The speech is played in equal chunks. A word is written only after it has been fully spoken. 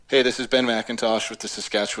Hey, this is Ben McIntosh with the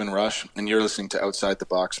Saskatchewan Rush, and you're listening to Outside the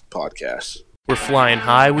Box podcast. We're flying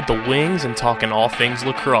high with the wings and talking all things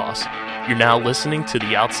lacrosse. You're now listening to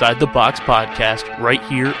the Outside the Box podcast right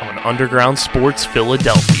here on Underground Sports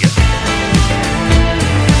Philadelphia.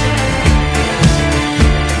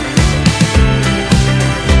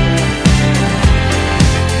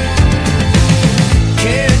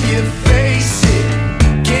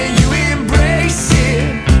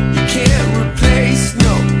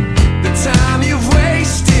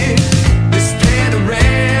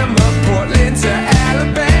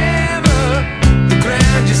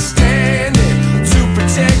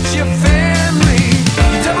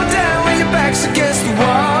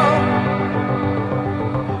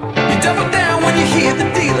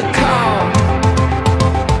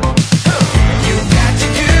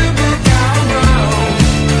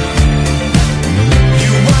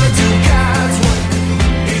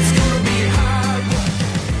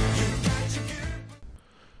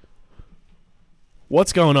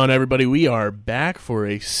 What's going on, everybody? We are back for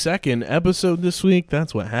a second episode this week.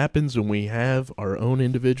 That's what happens when we have our own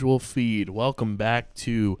individual feed. Welcome back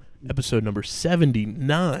to episode number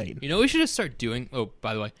 79. You know what we should just start doing? Oh,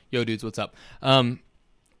 by the way, yo, dudes, what's up? You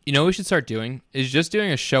know what we should start doing is just doing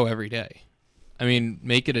a show every day. I mean,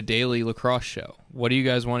 make it a daily lacrosse show. What do you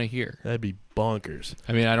guys want to hear? That'd be bonkers.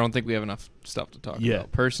 I mean, I don't think we have enough stuff to talk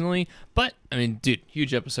about personally, but, I mean, dude,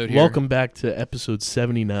 huge episode here. Welcome back to episode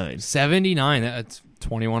 79. 79, that's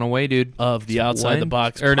 21 away, dude. Of the Outside the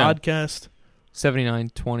Box podcast. 79,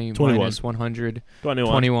 20, minus 100,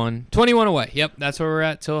 21 away. Yep, that's where we're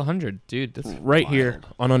at till 100. Dude, that's right wild. Here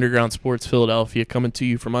on Underground Sports Philadelphia, coming to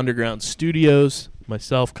you from Underground Studios.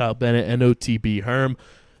 Myself, Kyle Bennett, and OTB Herm.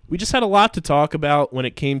 We just had a lot to talk about when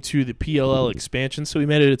it came to the PLL expansion, so we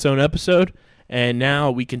made it its own episode. And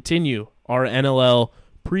now we continue our NLL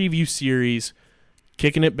preview series,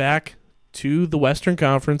 kicking it back to the Western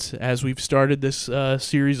Conference as we've started this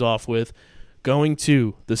series off with, going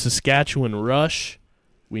to the Saskatchewan Rush.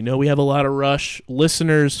 We know we have a lot of Rush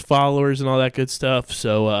listeners, followers, and all that good stuff.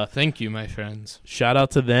 So thank you, my friends. Shout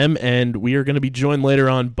out to them. And we are going to be joined later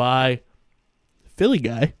on by Philly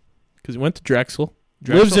guy, because he went to Drexel.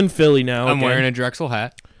 Lives in Philly now. I'm wearing a Drexel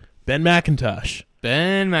hat. Ben McIntosh.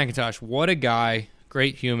 Ben McIntosh, what a guy.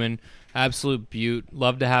 Great human. Absolute beaut.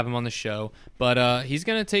 Love to have him on the show. But he's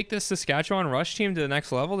going to take this Saskatchewan Rush team to the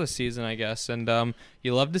next level this season, I guess. And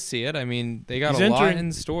you love to see it. I mean, they got a lot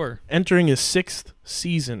in store. Entering his 6th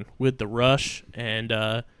season with the Rush.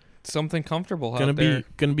 And something comfortable out there.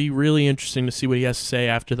 Going to be really interesting to see what he has to say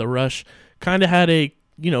after the Rush. Kind of had a,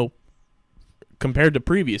 compared to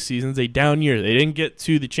previous seasons, a down year. They didn't get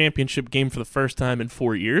to the championship game for the first time in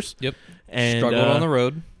 4 years. Yep. And struggled on the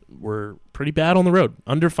road. We're pretty bad on the road,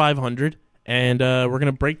 under 500, and we're going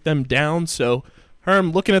to break them down. So,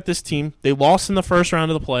 Herm, looking at this team, they lost in the first round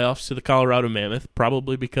of the playoffs to the Colorado Mammoth,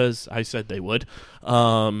 probably because I said they would.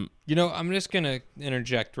 I'm just going to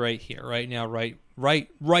interject right here, right now, right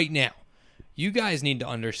now. You guys need to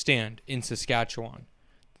understand, in Saskatchewan,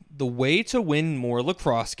 the way to win more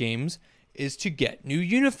lacrosse games is to get new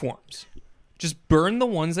uniforms. Just burn the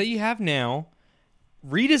ones that you have now,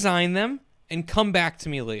 redesign them, and come back to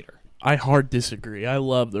me later. I hard disagree. I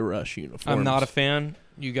love the Rush uniforms. I'm not a fan.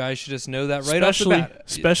 You guys should just know that right off the bat.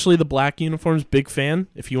 Especially the black uniforms, big fan.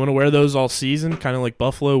 If you want to wear those all season, kind of like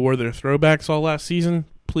Buffalo wore their throwbacks all last season,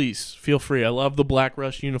 please feel free. I love the black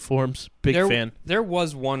Rush uniforms. Big fan. There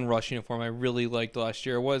was one Rush uniform I really liked last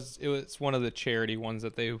year. It was one of the charity ones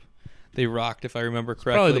that they rocked, if I remember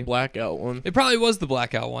correctly. Probably the blackout one. It probably was the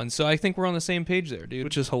blackout one, so I think we're on the same page there, dude.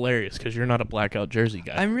 Which is hilarious, because you're not a blackout jersey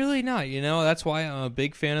guy. I'm really not, That's why I'm a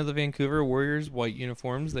big fan of the Vancouver Warriors white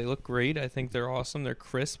uniforms. They look great. I think they're awesome. They're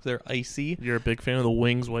crisp. They're icy. You're a big fan of the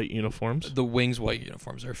Wings white uniforms? The Wings white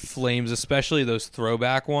uniforms are flames, especially those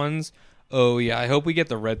throwback ones. Oh, yeah. I hope we get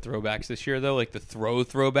the red throwbacks this year, though, like the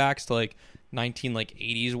throwbacks to,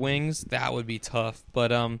 80s Wings. That would be tough.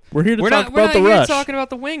 But we're here to talk about the Rush. We're not here talking about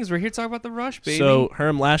the Wings. We're here to talk about the Rush, baby. So,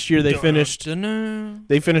 Herm, last year they finished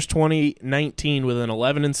 2019 with an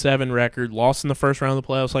 11-7 record, lost in the first round of the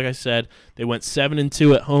playoffs, like I said. They went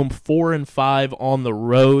 7-2 at home, 4-5 on the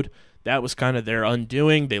road. That was kind of their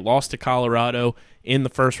undoing. They lost to Colorado in the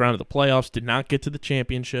first round of the playoffs, did not get to the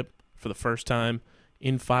championship for the first time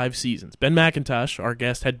in 5 seasons. Ben McIntosh, our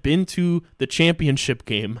guest, had been to the championship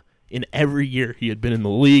game in every year he had been in the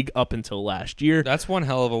league up until last year. That's one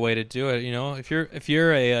hell of a way to do it. You know, if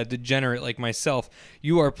you're a degenerate like myself,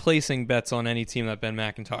 you are placing bets on any team that Ben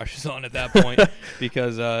McIntosh is on at that point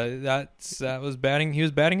because that was batting. He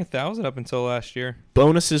was batting 1,000 up until last year.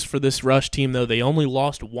 Bonuses for this Rush team, though, they only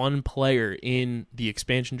lost one player in the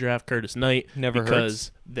expansion draft, Curtis Knight, Never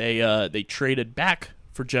because they traded back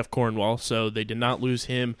for Jeff Cornwall, so they did not lose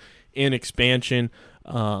him in expansion.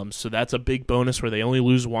 So that's a big bonus where they only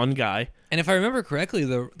lose one guy. And if I remember correctly,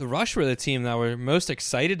 the Rush were the team that were most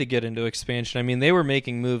excited to get into expansion. I mean, they were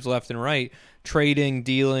making moves left and right, trading,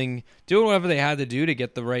 dealing, doing whatever they had to do to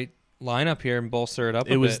get the right lineup here and bolster it up a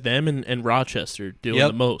bit. It was them and Rochester doing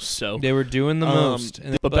the most. So they were doing the most.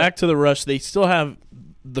 But back to the Rush, they still have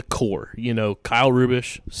the core. You know, Kyle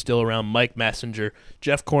Rubish still around, Mike Messenger.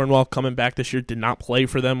 Jeff Cornwall coming back this year, did not play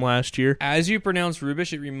for them last year. As you pronounce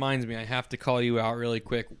Rubish, it reminds me, I have to call you out really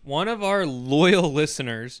quick. One of our loyal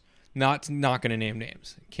listeners, not going to name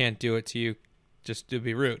names, can't do it to you just to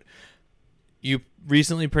be rude. You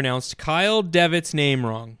recently pronounced Kyle Devitt's name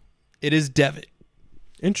wrong. It is Devitt.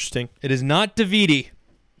 Interesting. It is not Davidi.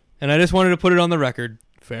 And I just wanted to put it on the record.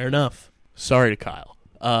 Fair enough. Sorry to Kyle.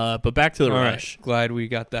 But back to the Rush. Right. Glad we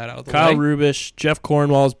got that out of the Kyle way. Rubish, Jeff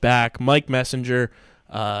Cornwall's back, Mike Messenger,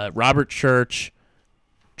 Robert Church,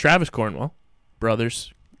 Travis Cornwall,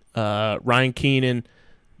 brothers, Ryan Keenan,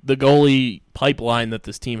 the goalie pipeline that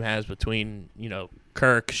this team has between,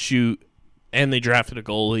 Kirk, Shoot, and they drafted a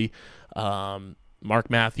goalie.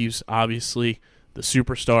 Mark Matthews, obviously, the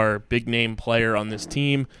superstar, big-name player on this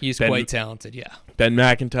team. He's quite talented, yeah. Ben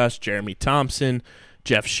McIntosh, Jeremy Thompson,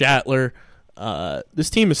 Jeff Shatler. This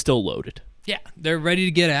team is still loaded. Yeah, they're ready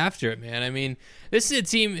to get after it, man. I mean, this is a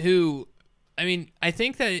team who, I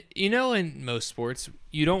think that, in most sports,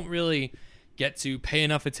 you don't really get to pay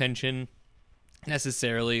enough attention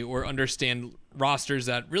necessarily or understand rosters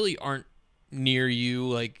that really aren't near you,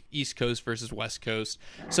 like East Coast versus West Coast.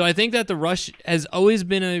 So I think that the Rush has always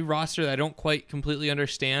been a roster that I don't quite completely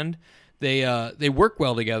understand. They work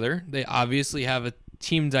well together. They obviously have a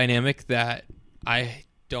team dynamic that I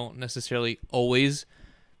don't necessarily always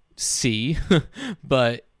see,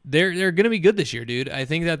 but they're going to be good this year, dude. I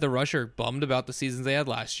think that the Rush are bummed about the seasons they had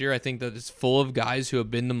last year. I think that it's full of guys who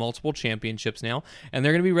have been to multiple championships now, and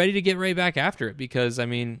they're going to be ready to get right back after it because,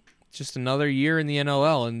 just another year in the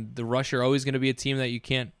NLL, and the Rush are always going to be a team that you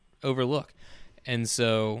can't overlook. And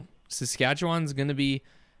so Saskatchewan's going to be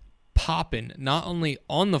popping, not only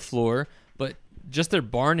on the floor, but just their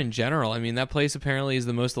barn in general. That place apparently is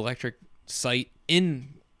the most electric site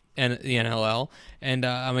in the NLL, and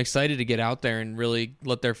I'm excited to get out there and really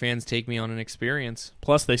let their fans take me on an experience.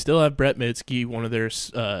 Plus, they still have Brett Mitzke, one of their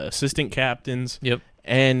assistant captains, Yep,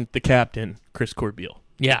 and the captain, Chris Corbeil.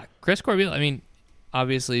 Yeah, Chris Corbeil,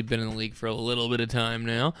 obviously been in the league for a little bit of time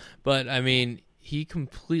now, but he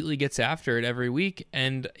completely gets after it every week,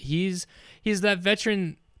 and he's that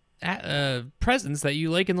veteran presence that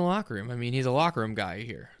you like in the locker room. He's a locker room guy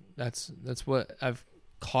here. That's what I've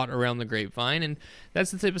caught around the grapevine, and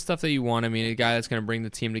that's the type of stuff that you want. A guy that's going to bring the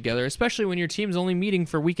team together, especially when your team's only meeting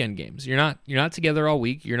for weekend games. You're not together all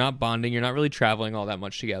week. You're not bonding. You're not really traveling all that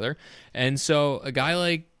much together. And so a guy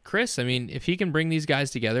like Chris, if he can bring these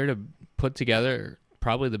guys together to put together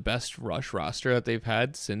probably the best Rush roster that they've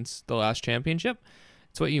had since the last championship,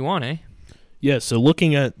 it's what you want, eh? Yeah, so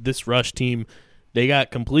looking at this Rush team, they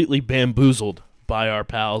got completely bamboozled by our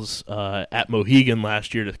pals at Mohegan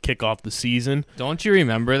last year to kick off the season. Don't you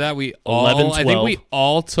remember that? I 11-12. think we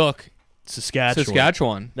all took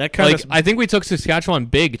Saskatchewan. That I think we took Saskatchewan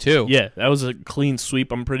big too. Yeah, that was a clean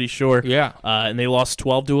sweep, I'm pretty sure. Yeah. And they lost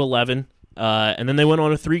 12-11. And then they went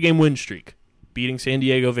on a 3-game win streak, beating San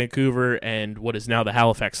Diego, Vancouver, and what is now the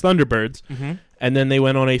Halifax Thunderbirds. Mm-hmm. And then they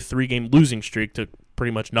went on a 3-game losing streak to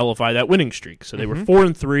pretty much nullify that winning streak. So they were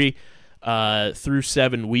 4-3 through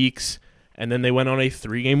 7 weeks, and then they went on a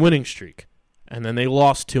 3-game winning streak. And then they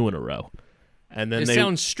lost 2 in a row. And then it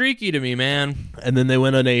sounds streaky to me, man. And then they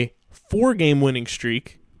went on a 4-game winning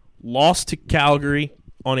streak, lost to Calgary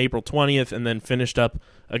on April 20th, and then finished up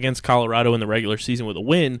against Colorado in the regular season with a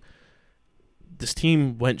win. This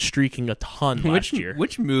team went streaking a ton last year.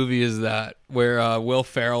 Which movie is that where Will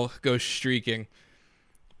Ferrell goes streaking?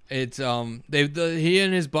 It's he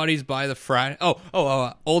and his buddies buy the frat.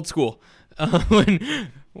 Old School.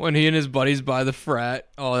 When he and his buddies buy the frat.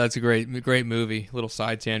 Oh, that's a great movie. Little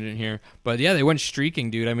side tangent here, but yeah, they went streaking,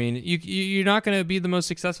 dude. You're not going to be the most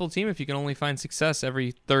successful team if you can only find success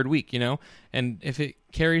every third week, And if it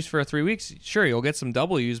carries for 3 weeks, sure, you'll get some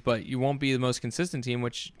W's, but you won't be the most consistent team.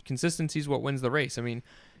 Which consistency is what wins the race.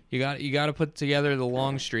 You got to put together the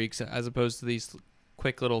long streaks as opposed to these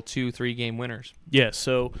quick little 2-3 game winners. Yeah,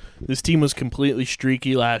 so this team was completely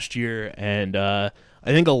streaky last year, and I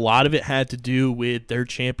think a lot of it had to do with their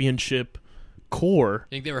championship core.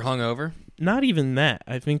 Think they were hungover? Not even that.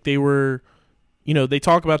 I think they were, they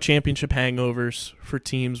talk about championship hangovers for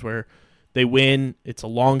teams where they win, it's a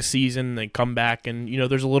long season, they come back, and,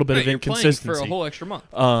 there's a little bit of inconsistency. You're playing for a whole extra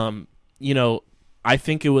month. I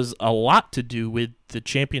think it was a lot to do with the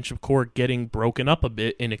championship core getting broken up a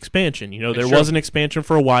bit in expansion. There was an expansion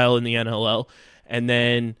for a while in the NLL, and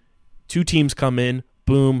then 2 teams come in,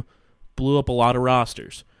 boom, blew up a lot of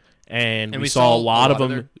rosters. And we saw a lot of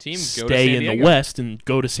them stay in the West and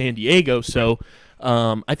go to San Diego. So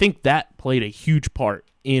I think that played a huge part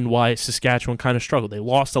in why Saskatchewan kind of struggled. They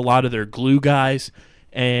lost a lot of their glue guys,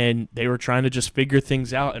 and they were trying to just figure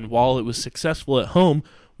things out. And while it was successful at home,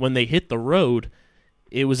 when they hit the road,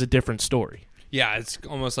 it was a different story. Yeah, it's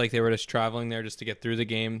almost like they were just traveling there just to get through the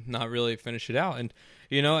game, not really finish it out. And,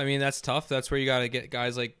 that's tough. That's where you got to get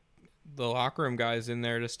guys like the locker room guys in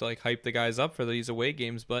there just to like hype the guys up for these away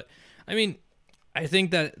games. But, I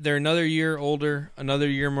think that they're another year older, another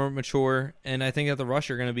year more mature, and I think that the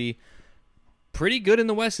Rush are going to be pretty good in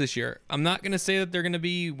the West this year. I'm not going to say that they're going to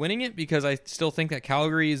be winning it because I still think that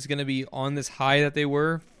Calgary is going to be on this high that they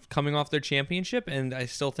were coming off their championship, and I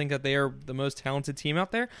still think that they are the most talented team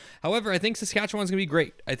out there. However, I think Saskatchewan's going to be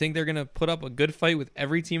great. I think they're going to put up a good fight with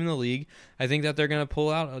every team in the league. I think that they're going to pull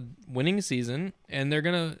out a winning season, and they're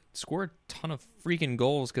going to score a ton of freaking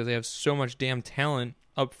goals because they have so much damn talent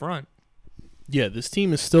up front. Yeah, this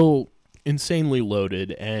team is still insanely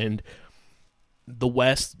loaded, and the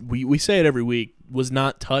West, we say it every week, was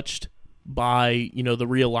not touched by, the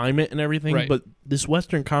realignment and everything, right. But this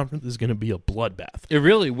Western Conference is going to be a bloodbath. It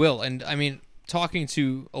really will. And, talking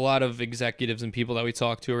to a lot of executives and people that we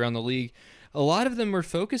talk to around the league, a lot of them were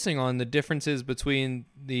focusing on the differences between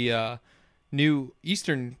the new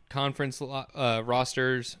Eastern Conference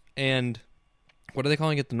rosters and, what are they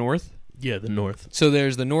calling it, the North? Yeah, the North. So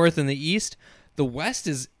there's the North and the East. The West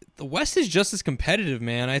is just as competitive,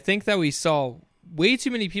 man. I think that we saw way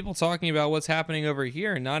too many people talking about what's happening over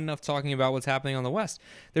here and not enough talking about what's happening on the West.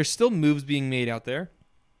 There's still moves being made out there.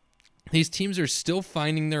 These teams are still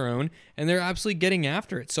finding their own, and they're absolutely getting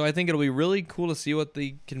after it. So I think it'll be really cool to see what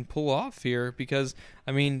they can pull off here because,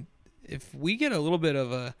 if we get a little bit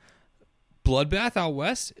of a bloodbath out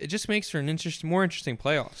West, it just makes for an more interesting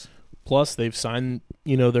playoffs. Plus, they've signed,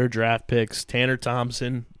 their draft picks. Tanner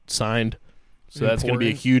Thompson signed. So that's going to be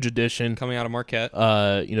a huge addition. Coming out of Marquette.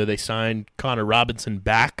 They signed Connor Robinson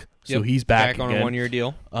back, so he's back on again. A 1-year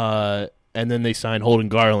deal. And then they signed Holden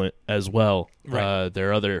Garland as well, right.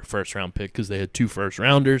 Their other first-round pick, because they had 2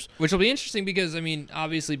 first-rounders. Which will be interesting because,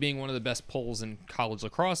 obviously being one of the best polls in college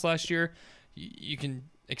lacrosse last year, you can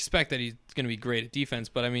expect that he's going to be great at defense.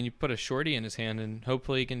 But, you put a shorty in his hand, and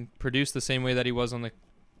hopefully he can produce the same way that he was on the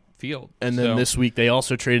field. And then this week they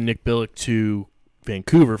also traded Nick Billick to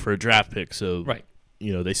Vancouver for a draft pick, so right.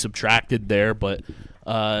 They subtracted there, but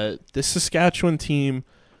this Saskatchewan team,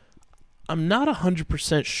 I'm not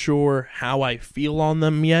 100% sure how I feel on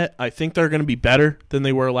them yet. I think they're going to be better than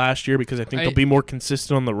they were last year because I think they'll be more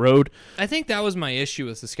consistent on the road. I think that was my issue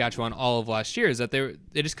with Saskatchewan all of last year is that they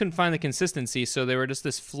just couldn't find the consistency, so they were just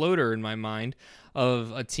this floater in my mind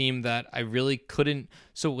of a team that I really couldn't.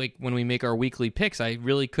 So like when we make our weekly picks, I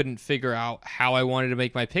really couldn't figure out how I wanted to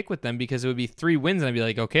make my pick with them because it would be 3 wins and I'd be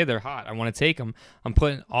like, okay, they're hot. I want to take them. I'm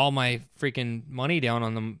putting all my freaking money down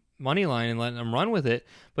on the money line and letting them run with it.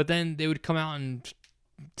 But then they would come out and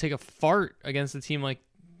take a fart against a team like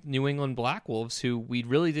New England Black Wolves, who we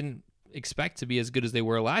really didn't expect to be as good as they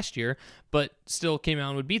were last year, but still came out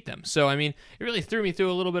and would beat them. So, it really threw me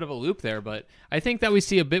through a little bit of a loop there, but I think that we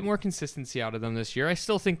see a bit more consistency out of them this year. I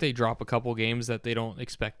still think they drop a couple games that they don't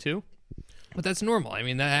expect to, but that's normal.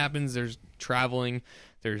 That happens. There's traveling,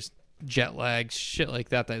 there's jet lag, shit like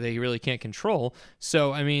that they really can't control.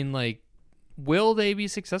 So, will they be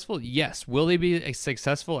successful? Yes. Will they be as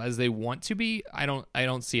successful as they want to be? I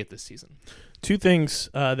don't see it this season. 2 things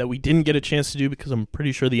that we didn't get a chance to do because I'm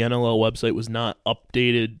pretty sure the NLL website was not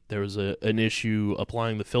updated. There was an issue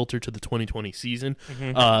applying the filter to the 2020 season.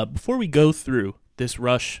 Mm-hmm. Before we go through this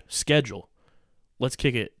Rush schedule, let's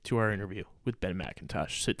kick it to our interview with Ben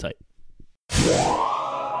McIntosh. Sit tight.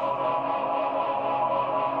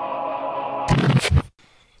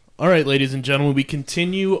 All right, ladies and gentlemen, we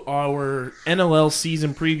continue our NLL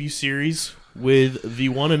season preview series with the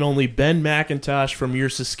one and only Ben McIntosh from your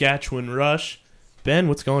Saskatchewan Rush. Ben,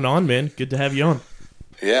 what's going on, man? Good to have you on.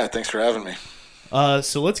 Yeah, thanks for having me.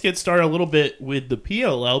 So let's get started a little bit with the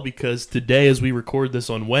PLL because today, as we record this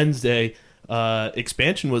on Wednesday,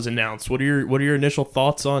 expansion was announced. What are your initial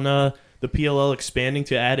thoughts on the the PLL expanding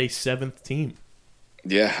to add a 7th team.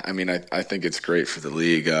 Yeah, I mean, I think it's great for the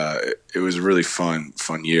league. It was a really fun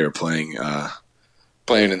year playing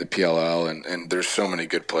in the PLL, and there's so many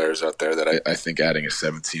good players out there that I think adding a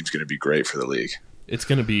 7th team is going to be great for the league. It's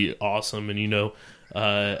going to be awesome, and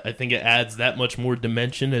I think it adds that much more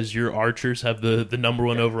dimension as your Archers have the number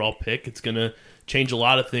 1 overall pick. It's going to change a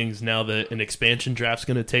lot of things now that an expansion draft's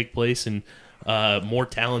going to take place, and more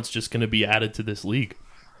talent's just going to be added to this league.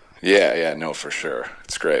 Yeah, no, for sure.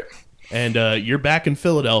 It's great. And you're back in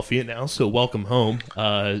Philadelphia now, so welcome home.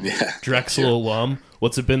 Drexel alum.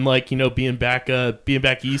 What's it been like, being back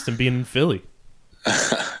east and being in Philly?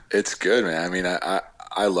 It's good, man. I mean,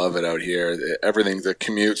 I love it out here. Everything, the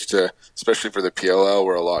commutes especially for the PLL,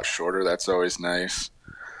 were a lot shorter. That's always nice.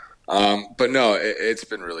 But no, it's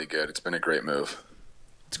been really good. It's been a great move.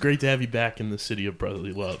 It's great to have you back in the city of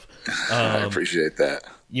brotherly love. I appreciate that.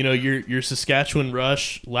 Your Saskatchewan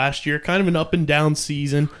Rush last year, kind of an up and down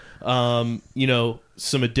season.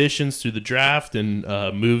 Some additions through the draft and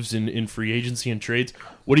moves in free agency and trades.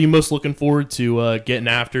 What are you most looking forward to getting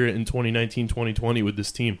after it in 2019-2020 with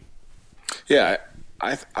this team? Yeah,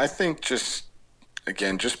 I think just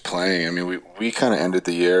playing. I mean, we kind of ended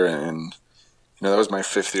the year, and that was my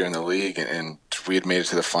 5th year in the league, and we had made it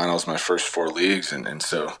to the finals my first 4 leagues, and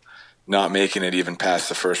so not making it even past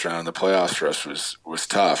the first round of the playoffs for us was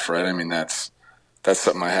tough, right? I mean, that's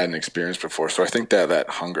something I hadn't experienced before, so I think that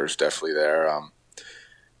hunger is definitely there.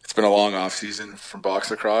 It's been a long off season from box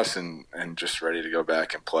lacrosse, and just ready to go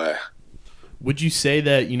back and play. Would you say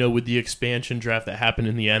that, with the expansion draft that happened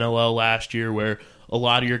in the NLL last year, where a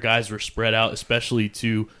lot of your guys were spread out, especially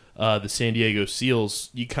to the San Diego Seals,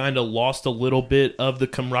 you kind of lost a little bit of the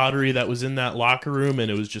camaraderie that was in that locker room,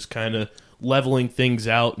 and it was just kind of leveling things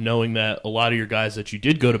out, knowing that a lot of your guys that you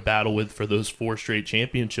did go to battle with for those 4 straight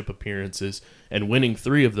championship appearances and winning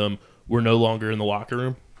 3 of them were no longer in the locker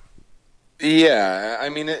room? Yeah, I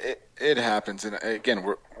mean, it happens. And again,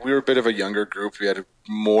 we were a bit of a younger group. We had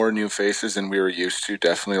more new faces than we were used to,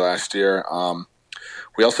 definitely last year.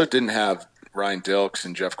 We also didn't have Ryan Dilks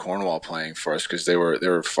and Jeff Cornwall playing for us because they were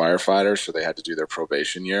firefighters, so they had to do their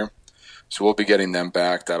probation year. So we'll be getting them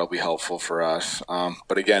back. That'll be helpful for us.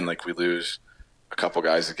 But again, we lose a couple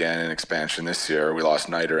guys again in expansion this year. We lost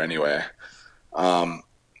Niter anyway.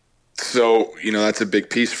 So, that's a big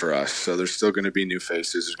piece for us. So there's still going to be new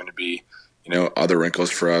faces. There's going to be, other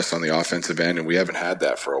wrinkles for us on the offensive end, and we haven't had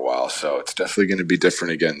that for a while. So it's definitely going to be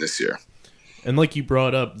different again this year. And like you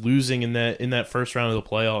brought up, losing in that first round of the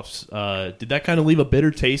playoffs, did that kind of leave a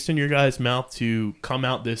bitter taste in your guys' mouth to come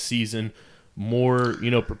out this season more,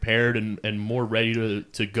 prepared and more ready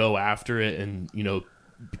to go after it and,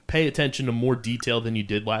 pay attention to more detail than you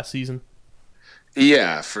did last season?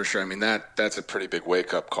 Yeah, for sure. I mean, that's a pretty big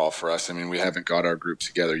wake-up call for us. I mean, we haven't got our group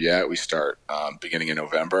together yet. We start beginning in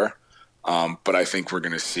November. But I think we're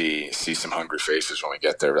going to see some hungry faces when we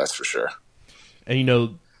get there, that's for sure.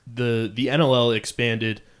 And, the NLL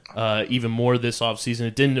expanded even more this offseason.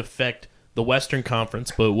 It didn't affect the Western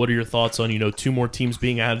Conference, but what are your thoughts on, 2 more teams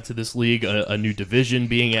being added to this league, a new division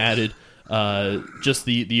being added, just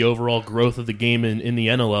the overall growth of the game in the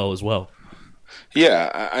NLL as well?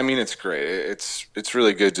 Yeah, I mean, it's great. It's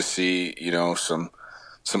really good to see,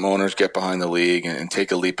 some owners get behind the league and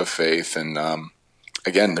take a leap of faith. And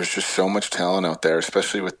again, there's just so much talent out there,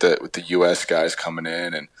 especially with the U.S. guys coming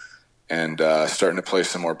in and starting to play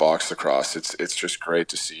some more box lacrosse. It's just great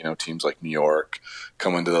to see, teams like New York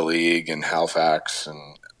come into the league and Halifax.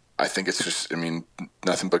 And I think it's just,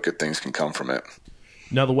 nothing but good things can come from it.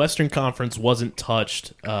 Now, the Western Conference wasn't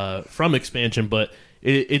touched from expansion, but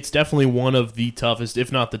it's definitely one of the toughest,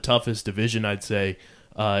 if not the toughest division, I'd say,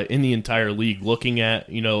 in the entire league. Looking at,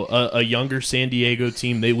 a younger San Diego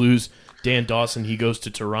team, they lose Dan Dawson. He goes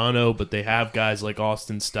to Toronto, but they have guys like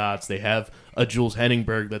Austin Stotts. They have a Jules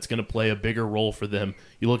Henningberg that's going to play a bigger role for them.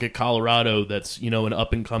 You look at Colorado, that's, an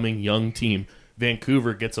up-and-coming young team.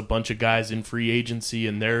 Vancouver gets a bunch of guys in free agency,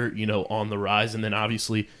 and they're, on the rise. And then,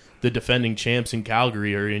 obviously, the defending champs in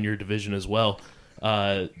Calgary are in your division as well.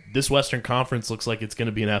 This Western Conference looks like it's going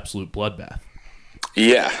to be an absolute bloodbath.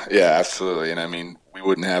 Yeah, absolutely. And we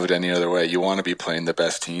wouldn't have it any other way. You want to be playing the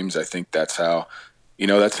best teams. I think that's how,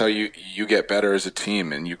 you get better as a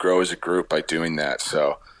team and you grow as a group by doing that.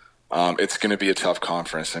 So it's going to be a tough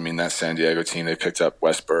conference. That San Diego team, they picked up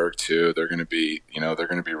Westberg too. They're going to be,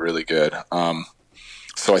 really good.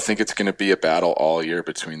 So I think it's going to be a battle all year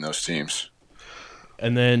between those teams.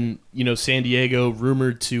 And then, San Diego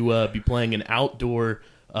rumored to be playing an outdoor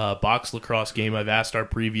box lacrosse game. I've asked our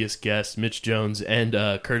previous guests, Mitch Jones and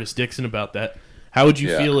Curtis Dixon, about that. How would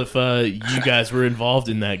you feel if you guys were involved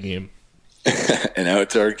in that game? An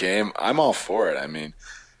outdoor game, I'm all for it. I mean,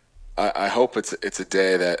 I hope it's a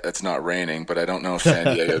day that's not raining, but I don't know if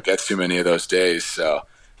San Diego gets too many of those days. So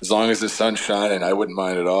as long as the sun's shining, I wouldn't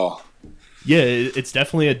mind at all. Yeah, it's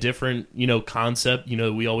definitely a different, concept.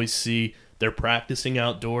 We always see they're practicing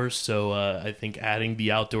outdoors, so I think adding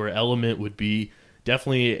the outdoor element would be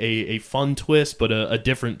definitely a fun twist, but a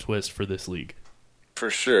different twist for this league. For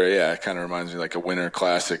sure, yeah. It kind of reminds me like a winter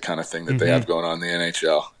classic kind of thing that they have going on in the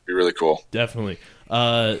NHL. Be really cool. Definitely.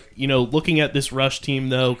 Looking at this Rush team,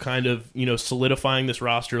 though, kind of, solidifying this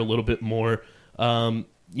roster a little bit more,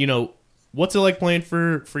 what's it like playing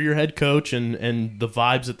for your head coach and the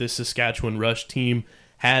vibes that this Saskatchewan Rush team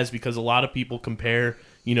has? Because a lot of people compare,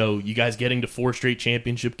 you guys getting to 4 straight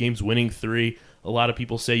championship games, winning 3. A lot of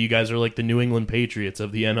people say you guys are like the New England Patriots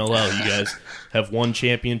of the NLL. You guys have won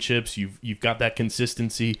championships. You've got that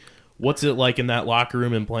consistency. What's it like in that locker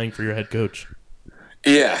room and playing for your head coach?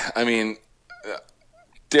 Yeah, I mean,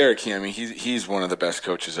 Derek, he's one of the best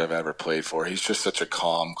coaches I've ever played for. He's just such a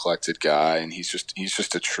calm, collected guy, and he's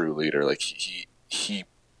just a true leader. Like he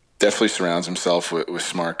definitely surrounds himself with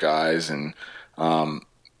smart guys, and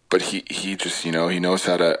but he just he knows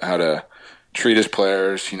how to treat his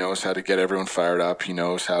players. He knows how to get everyone fired up. He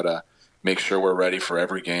knows how to make sure we're ready for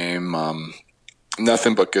every game.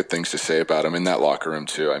 Nothing but good things to say about him in that locker room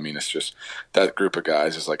too. I mean, it's just that group of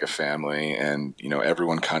guys is like a family, and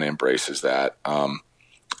everyone kind of embraces that.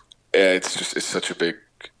 It's such a big,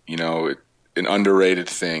 an underrated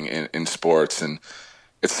thing in sports, and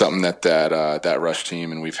it's something that Rush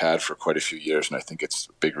team and we've had for quite a few years, and I think it's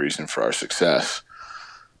a big reason for our success.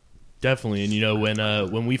 Definitely,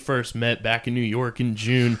 and when we first met back in New York in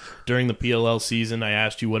June during the PLL season, I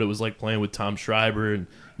asked you what it was like playing with Tom Schreiber, and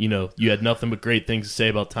you had nothing but great things to say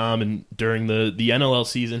about Tom. And during the NLL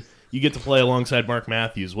season, you get to play alongside Mark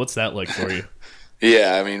Matthews. What's that like for you?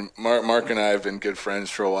 Yeah, I mean, Mark and I have been good friends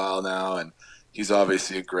for a while now, and he's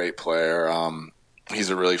obviously a great player. He's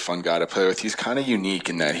a really fun guy to play with. He's kind of unique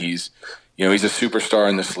in that he's a superstar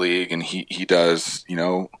in this league, and he does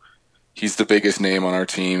he's the biggest name on our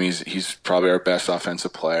team. He's probably our best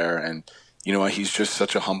offensive player, and he's just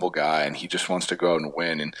such a humble guy, and he just wants to go out and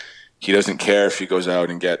win, and he doesn't care if he goes out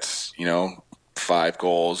and gets 5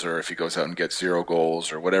 goals or if he goes out and gets 0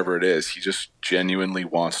 goals or whatever it is. He just genuinely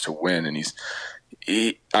wants to win, and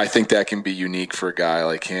I think that can be unique for a guy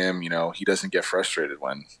like him. He doesn't get frustrated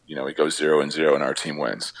when he goes 0-0 and our team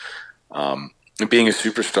wins. And being a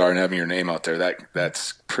superstar and having your name out there,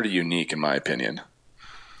 that's pretty unique in my opinion.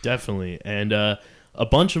 Definitely. And a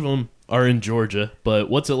bunch of them are in Georgia, but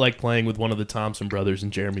what's it like playing with one of the Thompson brothers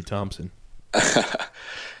and Jeremy Thompson?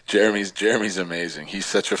 Jeremy's amazing. He's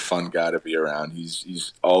such a fun guy to be around.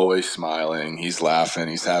 He's always smiling. He's laughing.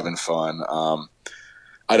 He's having fun.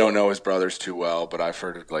 I don't know his brothers too well, but I've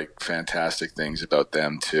heard like fantastic things about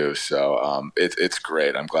them too. So it's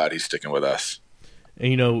great. I'm glad he's sticking with us.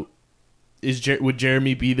 And would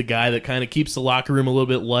Jeremy be the guy that kind of keeps the locker room a little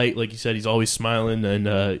bit light? Like you said, he's always smiling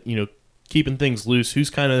and, keeping things loose. Who's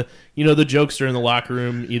kind of, the jokester in the locker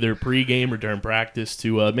room, either pregame or during practice,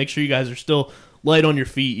 to make sure you guys are still light on your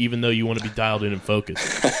feet, even though you want to be dialed in and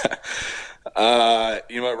focused?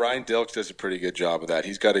 You know what? Ryan Dilks does a pretty good job of that.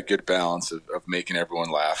 He's got a good balance of making everyone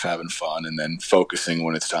laugh, having fun, and then focusing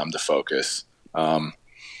when it's time to focus.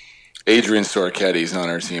 Adrian Sorachetti's not on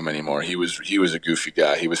our team anymore. He was a goofy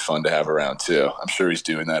guy. He was fun to have around too. I'm sure he's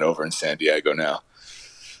doing that over in San Diego now.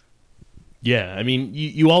 Yeah, I mean,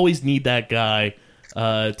 you always need that guy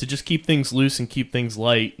to just keep things loose and keep things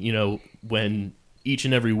light, when each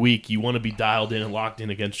and every week you want to be dialed in and locked in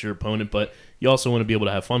against your opponent, but you also want to be able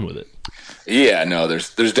to have fun with it. Yeah, no,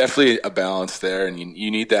 there's definitely a balance there, and you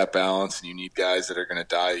need that balance, and you need guys that are going to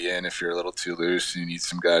dial you in if you're a little too loose, and you need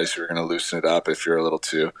some guys who are going to loosen it up if you're a little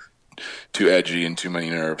too edgy and too many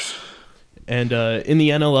nerves. And in the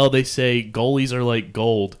NLL, they say goalies are like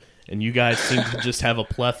gold, and you guys seem to just have a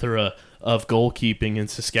plethora of goalkeeping in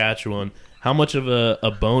Saskatchewan. How much of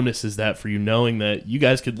a bonus is that for you, knowing that you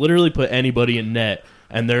guys could literally put anybody in net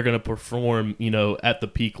and they're going to perform, at the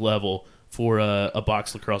peak level for a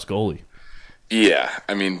box lacrosse goalie? Yeah,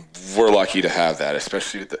 I mean, we're lucky to have that,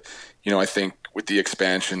 especially with I think with the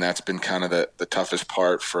expansion, that's been kind of the toughest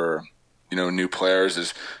part for, new players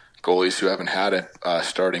is goalies who haven't had a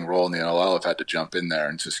starting role in the NLL have had to jump in there.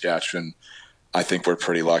 In Saskatchewan, I think we're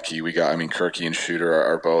pretty lucky. Kirky and Shooter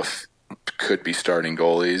are both could be starting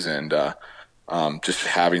goalies, and just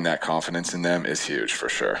having that confidence in them is huge for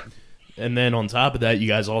sure. And then on top of that, you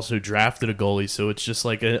guys also drafted a goalie, so it's just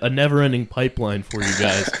like a never-ending pipeline for you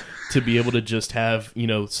guys to be able to just have,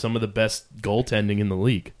 some of the best goaltending in the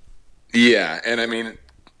league. Yeah, and I mean,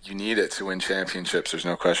 you need it to win championships. There's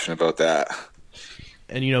no question about that.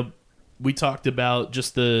 And we talked about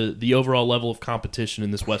just the overall level of competition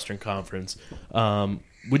in this Western Conference.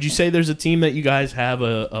 Would you say there's a team that you guys have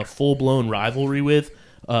a full-blown rivalry with,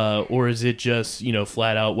 or is it just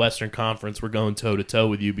flat out Western Conference, we're going toe-to-toe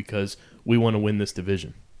with you because we want to win this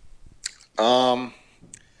division? You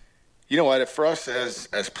know what? For us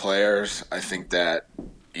as players, I think that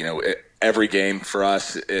every game for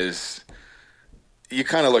us is, you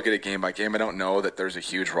kind of look at it game by game. I don't know that there's a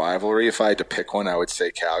huge rivalry. If I had to pick one, I would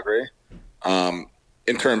say Calgary.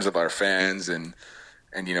 In terms of our fans and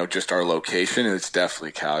just our location, it's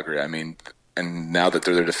definitely Calgary. I mean, and now that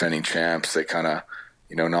they're the defending champs, they kind of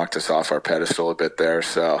knocked us off our pedestal a bit there.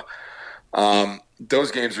 So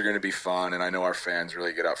those games are going to be fun, and I know our fans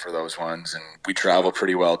really get up for those ones. And we travel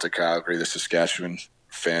pretty well to Calgary. The Saskatchewan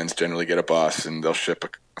fans generally get a bus, and they'll ship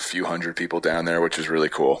a few hundred people down there, which is really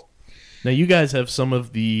cool. Now, you guys have some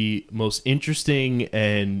of the most interesting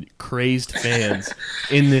and crazed fans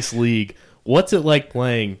in this league. What's it like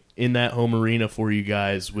playing in that home arena for you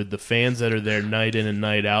guys with the fans that are there night in and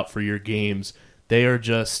night out for your games? They are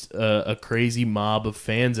just a crazy mob of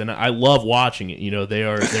fans, and I love watching it.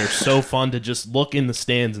 They're so fun to just look in the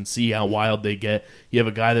stands and see how wild they get. You have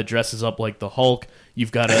a guy that dresses up like the Hulk.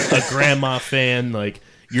 You've got a grandma fan. Like,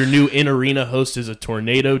 your new in-arena host is a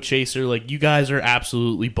tornado chaser. Like, you guys are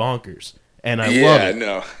absolutely bonkers, and I love it.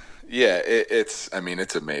 It's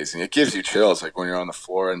amazing. It gives you chills, like when you're on the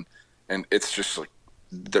floor, and it's just like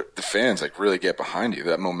the fans like really get behind you.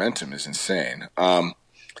 That momentum is insane.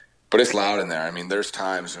 But it's loud in there. I mean, there's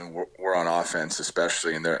times when we're on offense,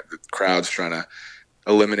 especially, and the crowd's trying to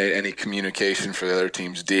eliminate any communication for the other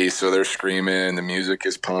team's D. So they're screaming, the music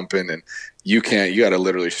is pumping, and you got to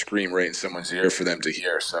literally scream right in someone's ear for them to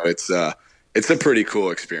hear. So it's a pretty cool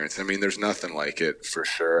experience. I mean, there's nothing like it for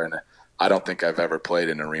sure. And I don't think I've ever played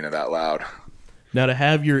in an arena that loud. Now, to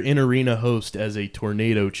have your in-arena host as a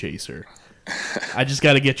tornado chaser, I just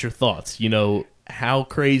got to get your thoughts. How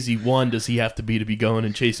crazy, one, does he have to be going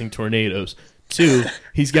and chasing tornadoes? Two,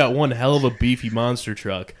 he's got one hell of a beefy monster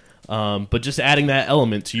truck. But just adding that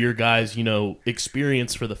element to your guys'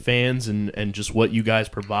 experience for the fans and just what you guys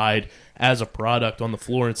provide as a product on the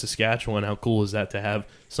floor in Saskatchewan, how cool is that to have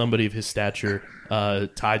somebody of his stature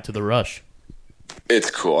tied to the Rush?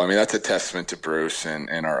 It's cool. I mean, that's a testament to Bruce and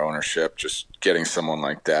our ownership, just getting someone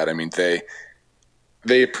like that. I mean,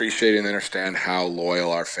 they appreciate and understand how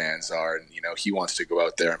loyal our fans are. And, he wants to go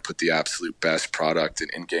out there and put the absolute best product and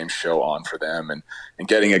in-game show on for them. And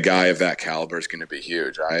getting a guy of that caliber is going to be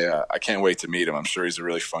huge. I can't wait to meet him. I'm sure he's a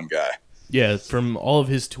really fun guy. Yeah, from all of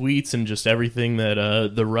his tweets and just everything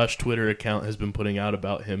that the Rush Twitter account has been putting out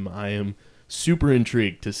about him, I am super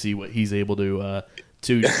intrigued to see what he's able to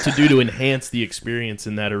do to enhance the experience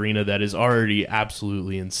in that arena that is already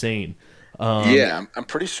absolutely insane. I'm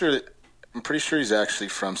pretty sure he's actually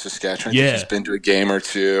from Saskatchewan. Yeah. He's been to a game or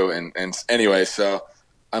two, and anyway, so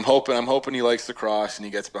I'm hoping he likes lacrosse and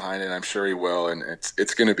he gets behind it. I'm sure he will, and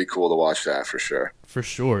it's going to be cool to watch that for sure. For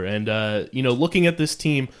sure. And looking at this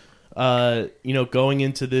team, going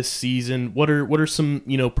into this season, what are some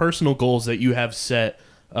personal goals that you have set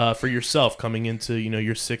for yourself coming into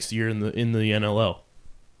your sixth year in the NLL?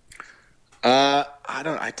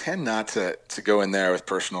 I tend not to go in there with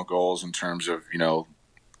personal goals in terms of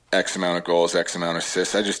X amount of goals, X amount of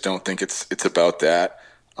assists. I just don't think it's about that.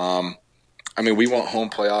 We want home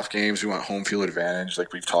playoff games. We want home field advantage,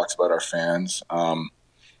 like we've talked about our fans.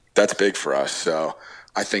 That's big for us. So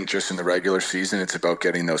I think just in the regular season, it's about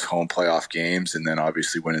getting those home playoff games, and then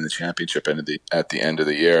obviously winning the championship at the end of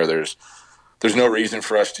the year. There's no reason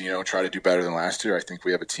for us to try to do better than last year. I think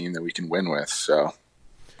we have a team that we can win with, so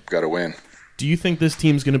we've got to win. Do you think this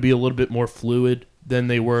team's going to be a little bit more fluid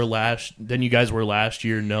than you guys were last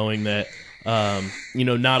year, knowing that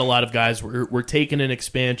not a lot of guys were taking an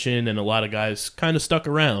expansion and a lot of guys kind of stuck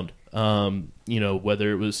around,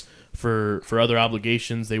 whether it was for other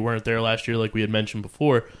obligations, they weren't there last year like we had mentioned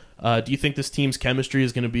before. Do you think this team's chemistry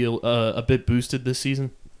is going to be a bit boosted this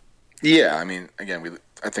season? Yeah,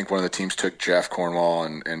 I think one of the teams took Jeff Cornwall,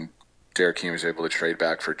 and Derek Keane was able to trade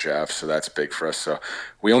back for Jeff, so that's big for us. So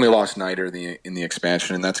we only lost Nider in the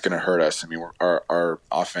expansion, and that's going to hurt us. Our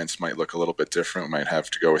offense might look a little bit different. We might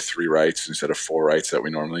have to go with 3 rights instead of 4 rights that we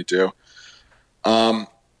normally do.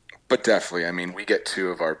 But definitely, we get 2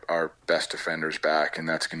 of our best defenders back, and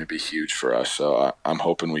that's going to be huge for us. So I'm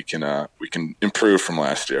hoping we can improve from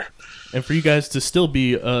last year. And for you guys to still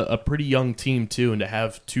be a pretty young team too, and to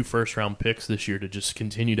have 2 first-round picks this year to just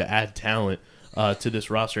continue to add talent to this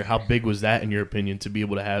roster, how big was that in your opinion, to be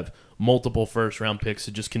able to have multiple first-round picks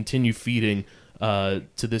to just continue feeding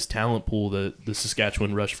to this talent pool that the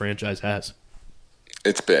Saskatchewan Rush franchise has?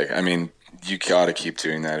 It's big. I mean, you got to keep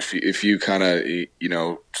doing that. If you kind of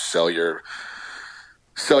sell your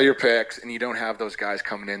picks and you don't have those guys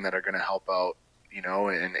coming in that are going to help out,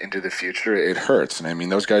 and into the future, it hurts. And I mean,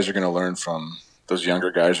 those guys are going to learn from those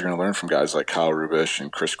younger guys. Are going to learn from guys like Kyle Rubish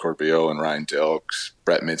and Chris Corbeil and Ryan Dilks,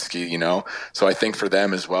 Brett Mitsky. So I think for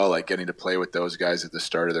them as well, like getting to play with those guys at the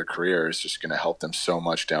start of their career is just going to help them so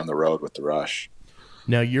much down the road with the Rush.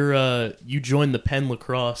 Now you joined the Penn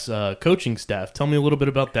Lacrosse coaching staff. Tell me a little bit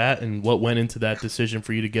about that and what went into that decision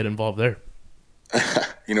for you to get involved there.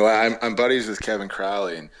 I'm buddies with Kevin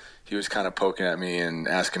Crowley, and he was kind of poking at me and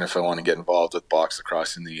asking if I want to get involved with box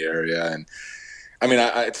lacrosse in the area. And I mean,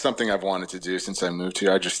 it's something I've wanted to do since I moved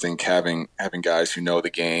here. I just think having guys who know the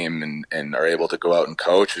game and are able to go out and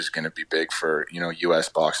coach is going to be big for, U.S.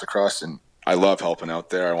 box lacrosse. And I love helping out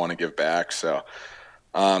there. I want to give back. So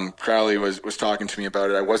Crowley was talking to me about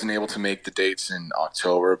it. I wasn't able to make the dates in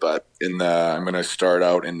October, but I'm going to start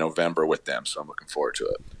out in November with them. So I'm looking forward to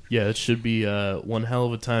it. Yeah, it should be one hell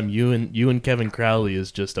of a time. You and Kevin Crowley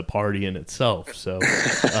is just a party in itself. So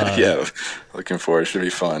yeah, looking forward. It should be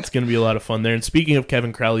fun. It's going to be a lot of fun there. And speaking of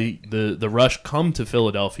Kevin Crowley, the Rush come to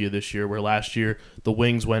Philadelphia this year, where last year the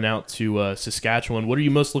Wings went out to Saskatchewan. What are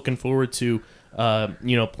you most looking forward to?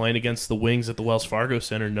 Playing against the Wings at the Wells Fargo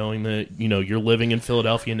Center, knowing that you're living in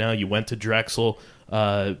Philadelphia now. You went to Drexel,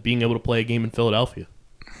 being able to play a game in Philadelphia.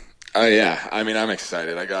 Yeah, I mean, I'm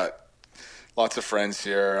excited. I got lots of friends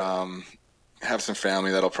here, have some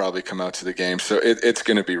family that'll probably come out to the game. So it's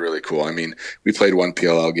going to be really cool. I mean, we played one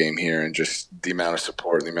PLL game here, and just the amount of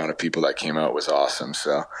support and the amount of people that came out was awesome.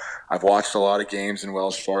 So I've watched a lot of games in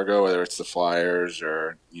Wells Fargo, whether it's the Flyers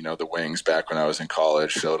or, the Wings back when I was in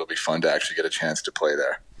college. So it'll be fun to actually get a chance to play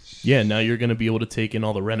there. Yeah, now you're going to be able to take in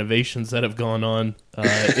all the renovations that have gone on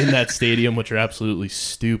in that stadium, which are absolutely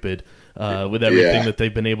stupid. With everything that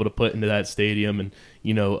they've been able to put into that stadium, and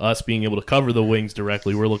us being able to cover the Wings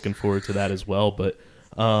directly, we're looking forward to that as well. But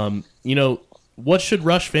what should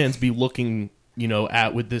Rush fans be looking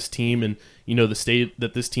at with this team, and the state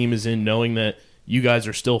that this team is in, knowing that you guys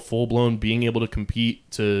are still full blown, being able to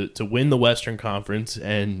compete to win the Western Conference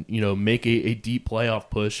and make a deep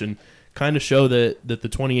playoff push, and kind of show that the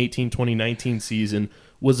 2018-2019 season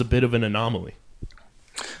was a bit of an anomaly.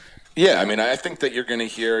 Yeah, I mean, I think that you're going to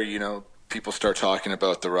hear, people start talking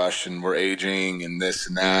about the Rush and we're aging and this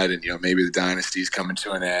and that, and, maybe the dynasty's coming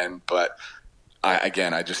to an end. But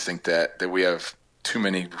I just think that we have too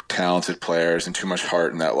many talented players and too much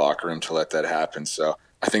heart in that locker room to let that happen. So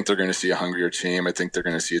I think they're going to see a hungrier team. I think they're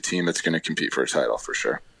going to see a team that's going to compete for a title for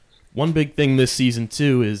sure. One big thing this season,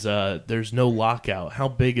 too, is there's no lockout. How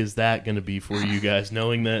big is that going to be for you guys,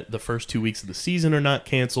 knowing that the first 2 weeks of the season are not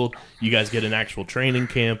canceled? You guys get an actual training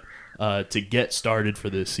camp to get started for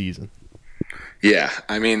this season. Yeah,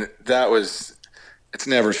 I mean, it's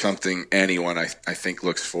never something anyone I think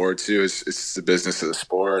looks forward to. It's the business of the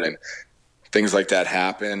sport, and things like that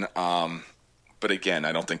happen. But again,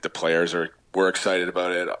 I don't think the players were excited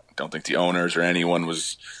about it. I don't think the owners or anyone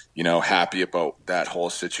was, happy about that whole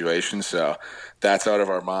situation. So that's out of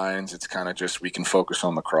our minds. It's kind of just we can focus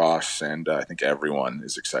on lacrosse, and I think everyone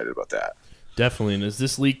is excited about that. Definitely, and as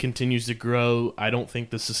this league continues to grow, I don't think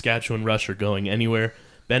the Saskatchewan Rush are going anywhere.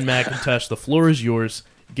 Ben McIntosh, the floor is yours.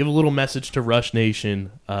 Give a little message to Rush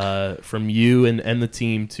Nation from you and the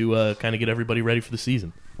team to kind of get everybody ready for the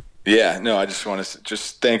season. Yeah, no, I just want to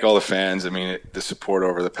thank all the fans. I mean, the support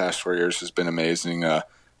over the past 4 years has been amazing.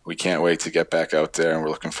 We can't wait to get back out there, and we're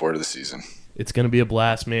looking forward to the season. It's going to be a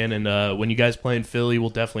blast, man, and when you guys play in Philly, we'll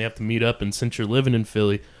definitely have to meet up, and since you're living in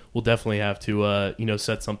Philly, we'll definitely have to,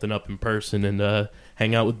 set something up in person and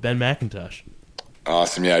hang out with Ben McIntosh.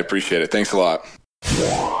 Awesome. Yeah, I appreciate it. Thanks a lot.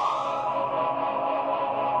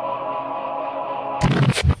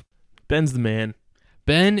 Ben's the man.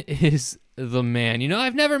 Ben is the man.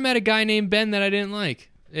 I've never met a guy named Ben that I didn't like.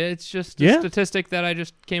 It's just a statistic that I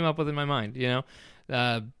just came up with in my mind,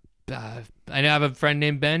 I have a friend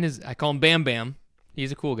named Ben. I call him Bam Bam.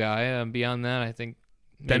 He's a cool guy. Beyond that, I think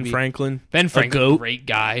Ben Franklin, great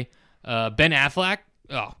guy. Ben Affleck,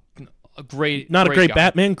 a great, not great a great guy.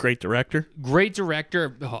 Batman, great director.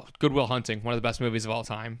 Good Will Hunting, one of the best movies of all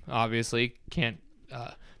time. Obviously, can't.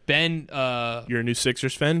 Ben, you're a new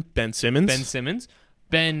Sixers fan. Ben Simmons.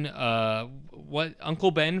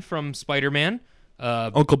 Uncle Ben from Spider-Man.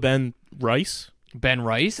 Uncle Ben Rice. Ben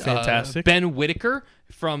Rice, fantastic. Ben Whitaker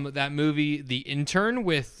from that movie, The Intern,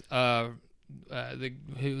 with not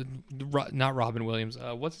Robin Williams.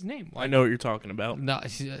 What's his name? I know what you're talking about. No,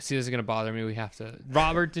 see, this is gonna bother me. We have to.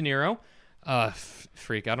 Robert De Niro.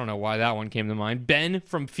 Freak. I don't know why that one came to mind. Ben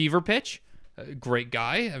from Fever Pitch. great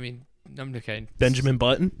guy. I mean, I'm okay. Benjamin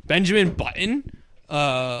Button,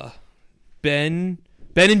 Ben,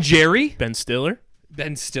 Ben and Jerry, Ben Stiller,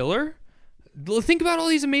 Ben Stiller. Think about all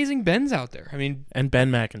these amazing Bens out there. I mean, and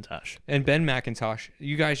Ben McIntosh. and Ben McIntosh.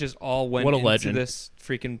 You guys just all went What a into legend. this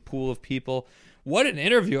freaking pool of people. What an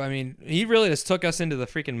interview. I mean, he really just took us into the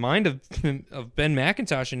freaking mind of Ben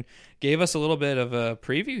McIntosh and gave us a little bit of a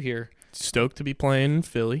preview here. Stoked to be playing in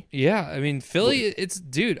Philly. Yeah, I mean, Philly,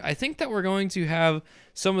 dude, I think that we're going to have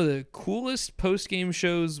some of the coolest post-game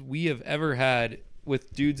shows we have ever had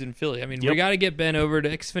with dudes in Philly. I mean, we Yep. got to get Ben over to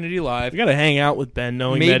Xfinity Live. We got to hang out with Ben,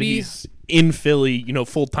 knowing that Maybe- he's in Philly,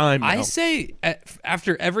 full time. I say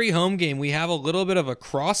after every home game, we have a little bit of a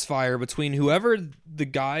crossfire between whoever the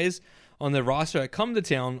guys on the roster that come to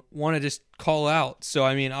town want to just call out. So,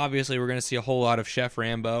 I mean, obviously, we're going to see a whole lot of Chef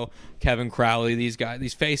Rambo, Kevin Crowley, these guys,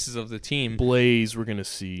 these faces of the team. Blaze, we're gonna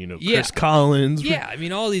see, Yeah. Chris Collins. Yeah, I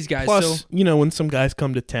mean, all these guys. Plus, So, when some guys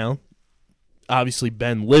come to town, obviously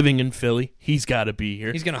Ben living in Philly, he's got to be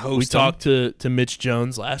here. he's going to host We them. talked to Mitch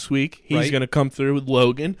Jones last week. He's Right. going to come through with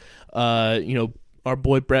Logan. Our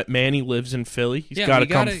boy Brett Manny lives in Philly. He's got to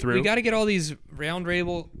come through. We got to get all these round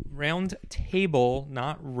table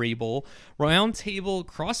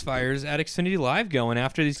crossfires at Xfinity Live going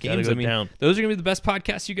after these Gotta games. go I mean, down. those are going to be the best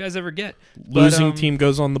podcasts you guys ever get. Losing But, team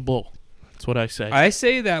goes on the bull. That's what I say. I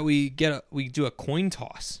say that we do a coin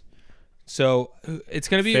toss. So it's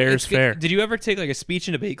going to be Fair's fair. Did you ever take like a speech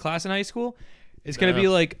and debate class in high school? It's going to No. be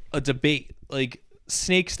like a debate, like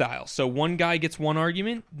snake style. So one guy gets one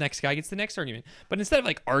argument, next guy gets the next argument. But instead of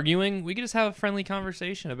like arguing, we could just have a friendly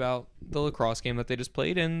conversation about the lacrosse game that they just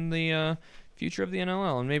played and the future of the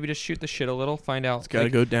NLL, and maybe just shoot the shit a little, find out Got to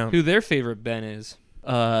go down. who their favorite Ben is.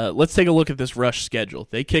 Let's take a look at this Rush schedule.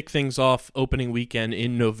 They kick things off opening weekend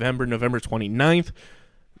in November 29th.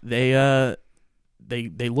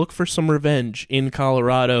 They look for some revenge in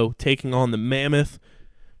Colorado, taking on the Mammoth.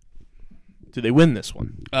 Do they win this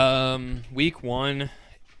one? Week 1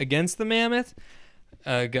 against the Mammoth.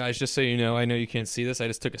 Guys, just so you know, I know you can't see this. I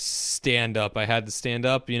just took a stand up. I had to stand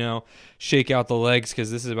up, shake out the legs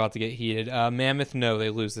because this is about to get heated. Mammoth, no, they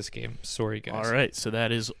lose this game. Sorry, guys. All right, so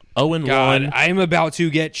that is 0-1. God, I'm about to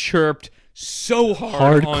get chirped so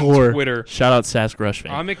hard Hardcore. on Twitter. Shout out Sask Rush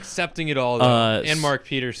fan. I'm accepting it all, though. And Mark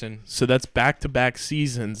Peterson. So that's back-to-back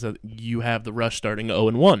seasons that you have the Rush starting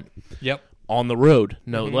 0-1 Yep. on the road,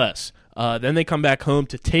 no less. Then they come back home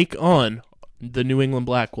to take on the New England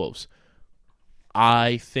Black Wolves.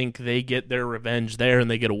 I think they get their revenge there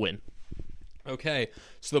and they get a win. Okay,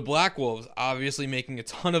 so the Black Wolves obviously making a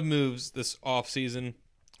ton of moves this offseason.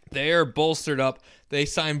 They're bolstered up. They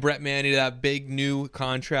signed Brett Manny to that big new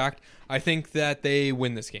contract. I think that they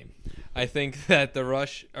win this game. I think that the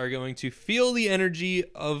Rush are going to feel the energy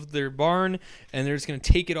of their barn, and they're just going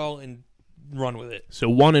to take it all and run with it. So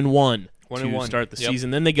 1-1 One to and one. start the Yep.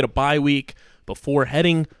 season. Then they get a bye week before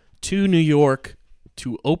heading to New York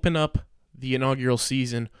to open up the inaugural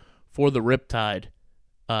season for the Riptide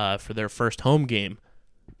for their first home game.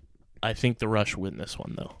 I think the Rush win this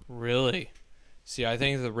one, though. Really? See, I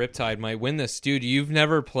think the Riptide might win this. Dude, you've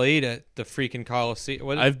never played at the freaking Coliseum.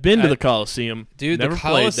 I've been to the Coliseum. Dude, Never the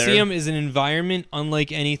played there. Coliseum is an environment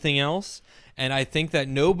unlike anything else, and I think that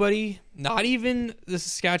nobody, not even the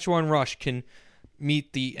Saskatchewan Rush, can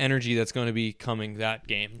meet the energy that's going to be coming that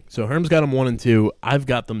game. So Herm's got them 1-2. I've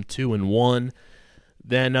got them 2-1.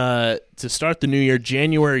 Then to start the new year,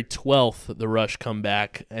 January 12th, the Rush come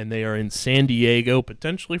back, and they are in San Diego,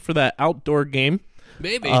 potentially for that outdoor game.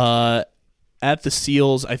 Maybe. At the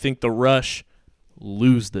Seals, I think the Rush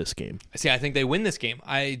lose this game. See, I think they win this game.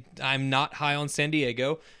 I'm not high on San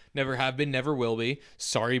Diego. Never have been, never will be.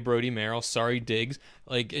 Sorry, Brody Merrill. Sorry, Diggs.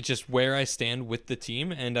 Like, it's just where I stand with the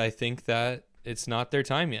team, and I think that it's not their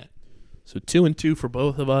time yet. So 2-2 for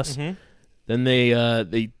both of us. Mhm. Then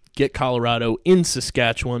they get Colorado in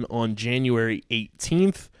Saskatchewan on January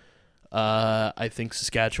 18th. I think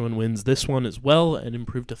Saskatchewan wins this one as well and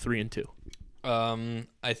improve to 3-2.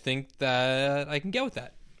 I think that I can get with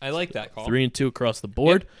that. I like that call. 3-2 across the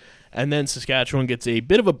board. Yep. And then Saskatchewan gets a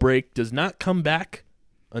bit of a break, does not come back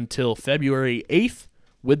until February 8th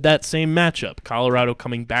with that same matchup. Colorado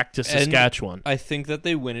coming back to Saskatchewan. I think that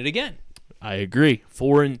they win it again. I agree.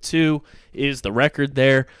 4-2 is the record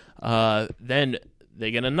there. Then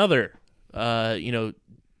they get another,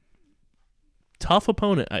 tough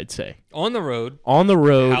opponent, I'd say. On the road, On the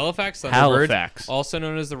road, Halifax Thunderbirds, Halifax. also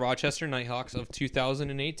known as the Rochester Nighthawks of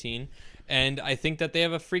 2018. And I think that they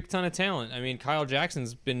have a freak ton of talent. I mean, Kyle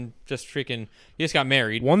Jackson's been just freaking... He just got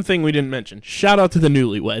married. One thing we didn't mention, shout out to the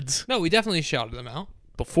newlyweds. No, we definitely shouted them out.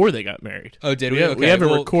 before they got married. Oh, did we? We, Okay. we haven't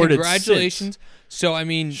well, recorded Congratulations. since. So, I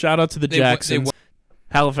mean, Shout out to the They Jacksons. won-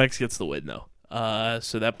 Halifax gets the win, though.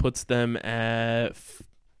 So that puts them at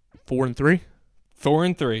 4-3.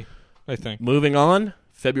 4-3, I think. Moving on,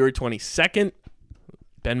 February 22nd,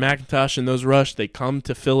 Ben McIntosh and those Rush, they come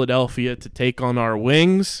to Philadelphia to take on our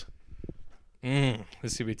Wings. This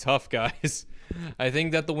is gonna be tough, guys. I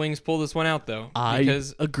think that the Wings pull this one out, though, I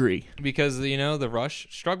agree. because the Rush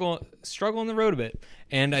struggle on the road a bit,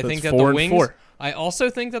 and I So think it's that the 4-4. Wings. I also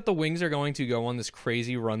think that the Wings are going to go on this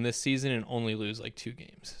crazy run this season and only lose like 2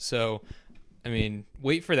 games. So, I mean,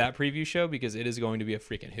 wait for that preview show because it is going to be a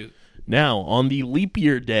freaking hoot. Now, on the leap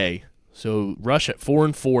year day, so Rush at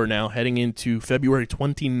 4-4 now, heading into February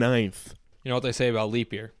 29th. You know what they say about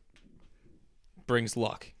leap year? Brings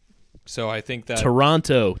luck. So I think that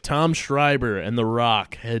Toronto, Tom Schreiber and The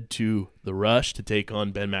Rock head to the Rush to take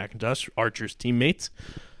on Ben McIntosh, Archer's teammates.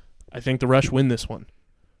 I think the Rush win this one.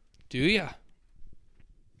 do ya?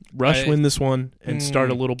 Rush win this one and start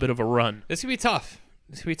a little bit of a run. This could be tough.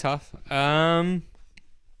 Mainly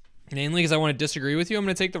because I want to disagree with you. I'm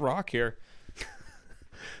going to take the Rock here.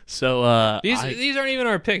 So These aren't even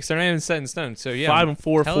our picks. They're not even set in stone. So yeah,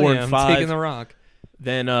 5-4, hell 4 yeah, and I'm 5. taking the Rock.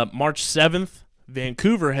 Then March 7th,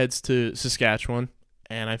 Vancouver heads to Saskatchewan,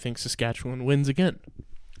 and I think Saskatchewan wins again.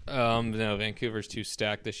 No, Vancouver's too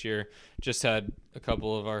stacked this year. Just had a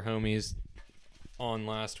couple of our homies on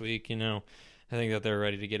last week. I think that they're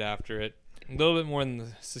ready to get after it. A little bit more than the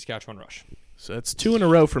Saskatchewan Rush. So that's 2 in a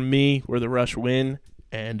row for me where the Rush win,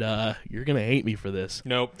 and you're going to hate me for this.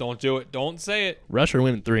 Nope, don't do it. Don't say it. Rush are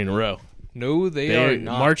winning 3 in a row. No, they are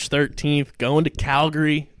not. March 13th, going to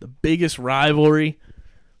Calgary, the biggest rivalry.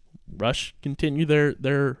 Rush continue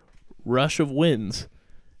their rush of wins,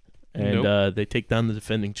 and Nope. they take down the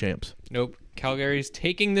defending champs. Nope. Calgary's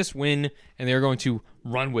taking this win, and they're going to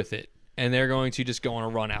run with it. And they're going to just go on a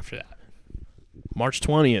run after that. March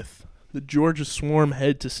 20th, the Georgia Swarm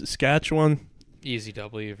head to Saskatchewan, Easy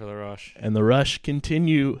W for the Rush. and the Rush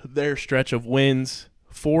continue their stretch of wins.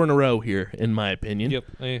 4 in a row here, in my opinion. Yep.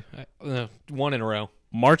 1 in a row.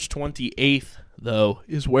 March 28th, though,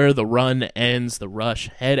 is where the run ends. The Rush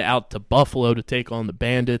head out to Buffalo to take on the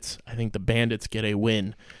Bandits. I think the Bandits get a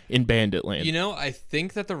win in Bandit Land. I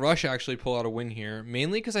think that the Rush actually pull out a win here,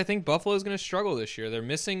 mainly because I think Buffalo is going to struggle this year. They're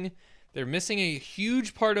missing a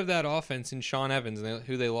huge part of that offense in Sean Evans,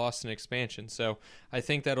 who they lost in expansion. So I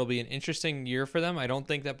think that'll be an interesting year for them. I don't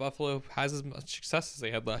think that Buffalo has as much success as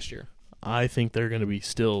they had last year. I think they're going to be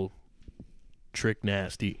still trick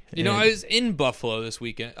nasty. I was in Buffalo this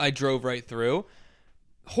weekend. I drove right through.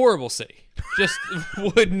 Horrible city. Just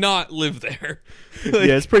would not live there.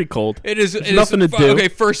 Yeah, it's pretty cold. It is nothing to do. Okay,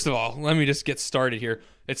 first of all, let me just get started here.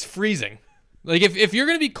 It's freezing. Like if you're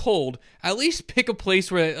gonna be cold, at least pick a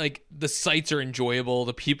place where like the sights are enjoyable,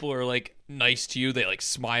 the people are like nice to you, they like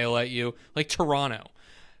smile at you, like Toronto.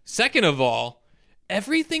 Second of all,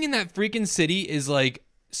 everything in that freaking city is like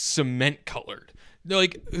cement colored.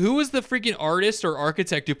 Like, who was the freaking artist or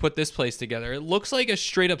architect who put this place together? It looks like a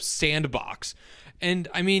straight up sandbox. And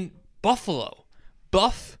I mean, Buffalo.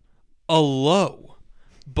 Buff-a-low.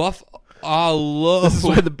 Buff-a-low. This is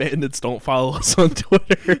why the Bandits don't follow us on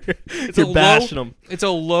Twitter. You're bashing them. It's a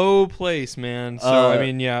low place, man. So, I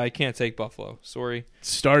mean, yeah, I can't take Buffalo. Sorry.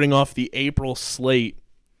 Starting off the April slate,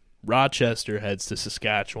 Rochester heads to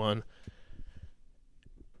Saskatchewan.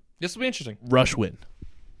 This will be interesting. Rush win.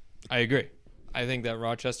 I agree. I think that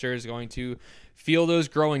Rochester is going to feel those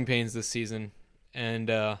growing pains this season. And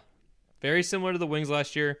very similar to the Wings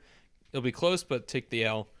last year. It'll be close, but take the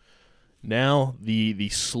L. Now, the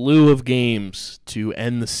slew of games to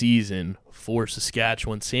end the season for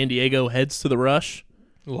Saskatchewan. San Diego heads to the Rush.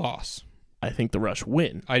 Loss. I think the Rush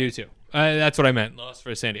win. I do too. That's what I meant. Loss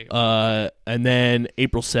for San Diego. And then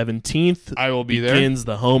April 17th I will be there. begins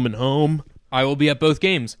the home and home. I will be at both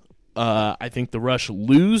games. I think the Rush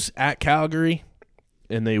lose at Calgary,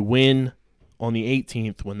 and they win on the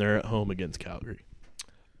 18th when they're at home against Calgary.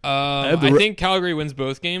 I think Calgary wins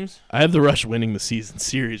both games. I have the Rush winning the season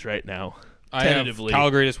series right now. I have Tentatively.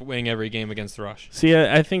 Calgary just winning every game against the Rush. See,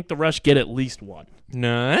 I think the Rush get at least one.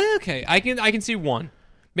 No, okay. I can see one.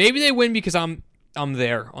 Maybe they win because I'm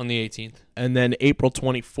there on the 18th. And then April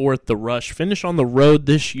 24th, the Rush finish on the road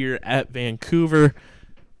this year at Vancouver,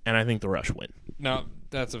 and I think the Rush win. No,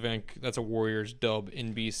 that's a Warriors dub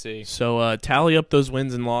in BC. So tally up those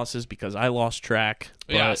wins and losses because I lost track.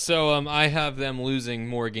 Yeah, so I have them losing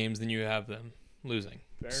more games than you have them losing.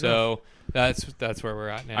 So that's where we're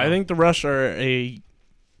at now. I think the Rush are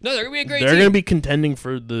no, they're gonna be a great they're team. going to be contending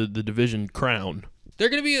for the division crown.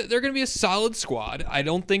 they're gonna be a solid squad. I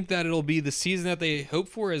don't think that it'll be the season that they hope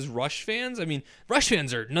for as Rush fans. I mean, Rush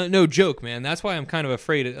fans are no joke, man. That's why I'm kind of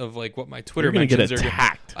afraid of like what my Twitter You're gonna mentions get are.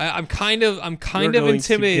 attacked. I'm kind of You're going to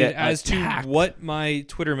intimidated get as attacked. to what my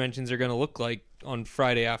Twitter mentions are going to look like on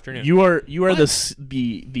Friday afternoon. You are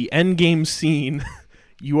the end game scene.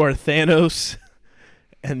 You are Thanos,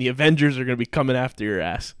 and the Avengers are going to be coming after your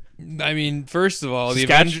ass. I mean, first of all, the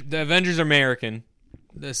Avengers are American.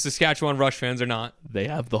 The Saskatchewan Rush fans are not. They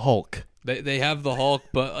have the Hulk. They have the Hulk,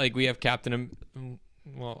 but like we have Captain.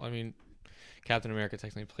 Well, I mean, Captain America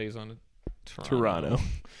technically plays on Toronto.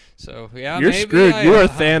 So yeah, you're maybe screwed. You are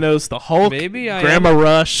Thanos, the Hulk, Grandma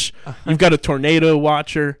Rush. You've got a Tornado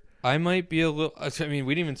Watcher. I might be a little. I mean,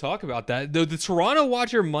 we didn't even talk about that. The Toronto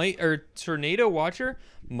Watcher Tornado Watcher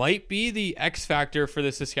might be the X factor for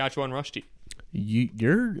the Saskatchewan Rush team.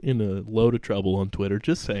 You're in a load of trouble on Twitter.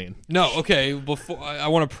 Just saying. No, okay. Before I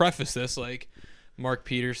want to preface this, like Mark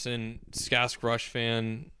Peterson, Sask Rush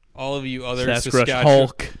fan, all of you other Saskatchewan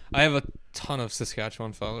Hulk. I have a ton of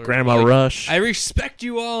Saskatchewan followers. Grandma Rush. I respect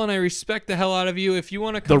you all, and I respect the hell out of you. If you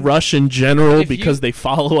want to, the Rush in general, because they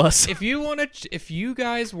follow us. If you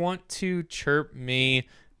guys want to chirp me,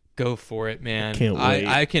 go for it, man. Can't wait.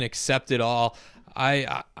 I can accept it all.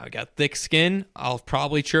 I got thick skin. I'll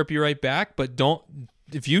probably chirp you right back, but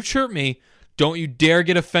if you chirp me, don't you dare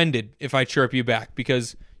get offended if I chirp you back,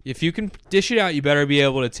 because if you can dish it out, you better be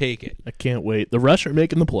able to take it. I can't wait. The Rush are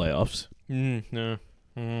making the playoffs. No.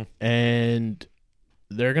 And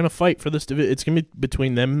they're going to fight for this division. It's going to be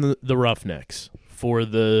between them and the Roughnecks for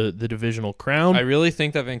the divisional crown. I really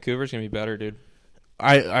think that Vancouver's going to be better, dude.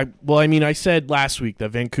 I said last week that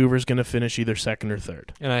Vancouver's going to finish either second or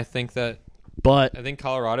third. And I think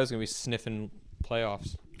Colorado's going to be sniffing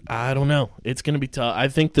playoffs. I don't know. It's going to be tough. I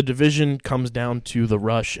think the division comes down to the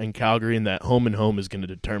Rush and Calgary, and that home and home is going to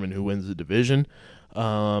determine who wins the division.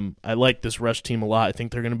 I like this Rush team a lot. I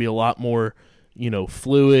think they're going to be a lot more,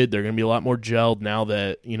 fluid. They're going to be a lot more gelled now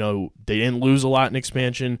that, they didn't lose a lot in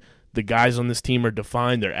expansion. The guys on this team are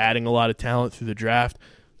defined. They're adding a lot of talent through the draft.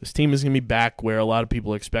 This team is going to be back where a lot of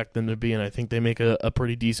people expect them to be, and I think they make a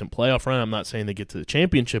pretty decent playoff run. I'm not saying they get to the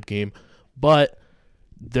championship game, but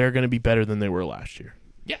they're going to be better than they were last year.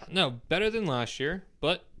 Yeah, no, better than last year,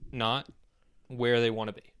 but not where they want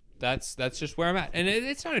to be. That's just where I'm at. And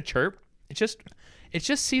it's not a chirp. It's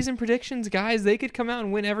just season predictions, guys. They could come out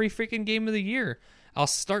and win every freaking game of the year. I'll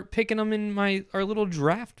start picking them in our little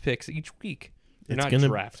draft picks each week. They're not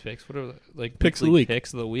draft picks. What are like picks of the week?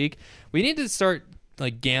 Picks of the week. We need to start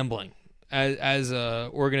like gambling as a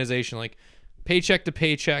organization, like paycheck to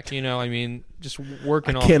paycheck. Just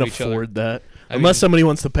working off each other. I can't afford that unless somebody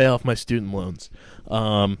wants to pay off my student loans.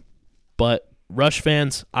 But Rush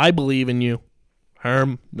fans, I believe in you.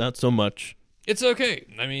 Herm, not so much. It's okay.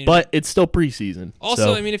 But it's still preseason.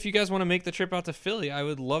 Also, if you guys want to make the trip out to Philly, I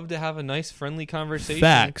would love to have a nice, friendly conversation.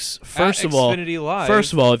 Facts. First of all,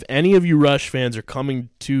 if any of you Rush fans are coming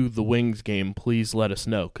to the Wings game, please let us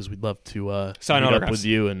know, because we'd love to sign meet up with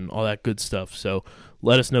you and all that good stuff. So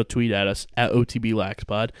let us know. Tweet at us at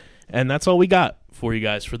OTBLaxPod. And that's all we got for you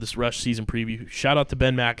guys for this Rush season preview. Shout out to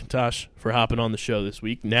Ben McIntosh for hopping on the show this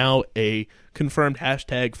week. Now a confirmed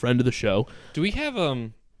hashtag friend of the show. Do we have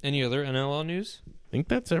any other NLL news? I think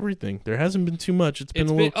that's everything. There hasn't been too much. It's been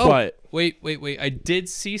a little quiet. Wait. I did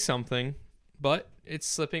see something, but it's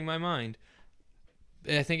slipping my mind.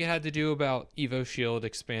 I think it had to do about Evo Shield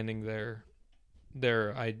expanding their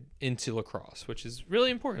into lacrosse, which is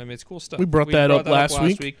really important. It's cool stuff. We brought that up last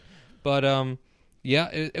week. But yeah,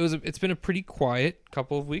 it's been a pretty quiet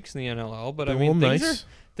couple of weeks in the NLL, but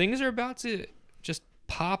things are about to just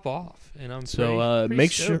pop off, and I'm pretty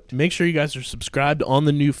make stoked. sure you guys are subscribed on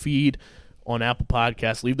the new feed on Apple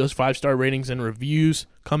Podcasts. Leave those 5-star ratings and reviews.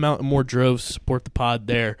 Come out in more droves, support the pod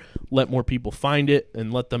there. Let more people find it,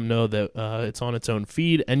 and let them know that it's on its own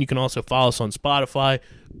feed. And you can also follow us on Spotify,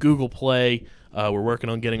 Google Play. We're working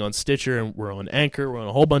on getting on Stitcher, and we're on Anchor. We're on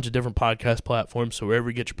a whole bunch of different podcast platforms. So wherever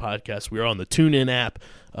you get your podcasts, we are on the TuneIn app.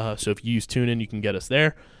 So if you use TuneIn, you can get us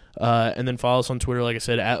there. And then follow us on Twitter, like I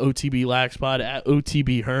said, at OTBLaxPod, at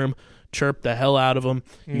OTBHerm. Chirp the hell out of them.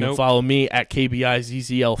 You can follow me at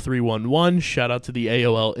KBIZZL311. Shout out to the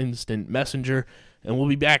AOL Instant Messenger. And we'll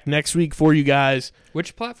be back next week for you guys.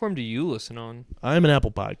 Which platform do you listen on? I'm an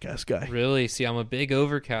Apple Podcast guy. Really? See, I'm a big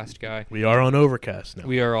Overcast guy. We are on Overcast now.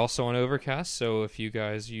 We are also on Overcast, so if you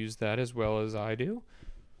guys use that as well as I do,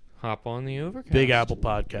 hop on the Overcast. Big Apple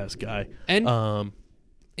Podcast guy. And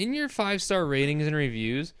in your 5-star ratings and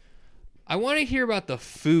reviews, I want to hear about the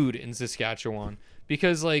food in Saskatchewan,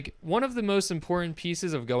 because one of the most important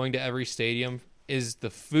pieces of going to every stadium is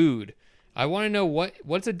the food. I want to know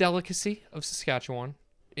what's a delicacy of Saskatchewan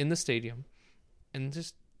in the stadium, and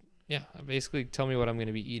just basically tell me what I'm going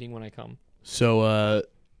to be eating when I come. So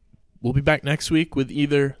we'll be back next week with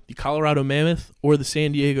either the Colorado Mammoth or the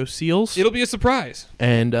San Diego Seals. It'll be a surprise,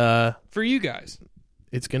 and for you guys.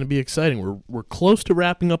 It's going to be exciting. We're close to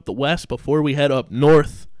wrapping up the West before we head up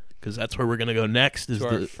north, because that's where we're going to go next. Is to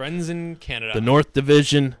our friends in Canada, the North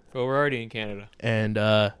Division. Oh, we're already in Canada, and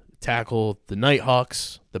tackle the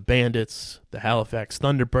Nighthawks, the Bandits, the Halifax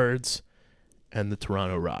Thunderbirds, and the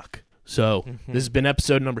Toronto Rock. So this has been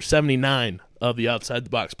episode number 79 of the Outside the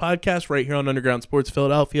Box podcast right here on Underground Sports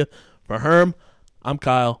Philadelphia. For Herm, I'm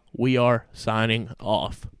Kyle. We are signing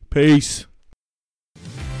off. Peace.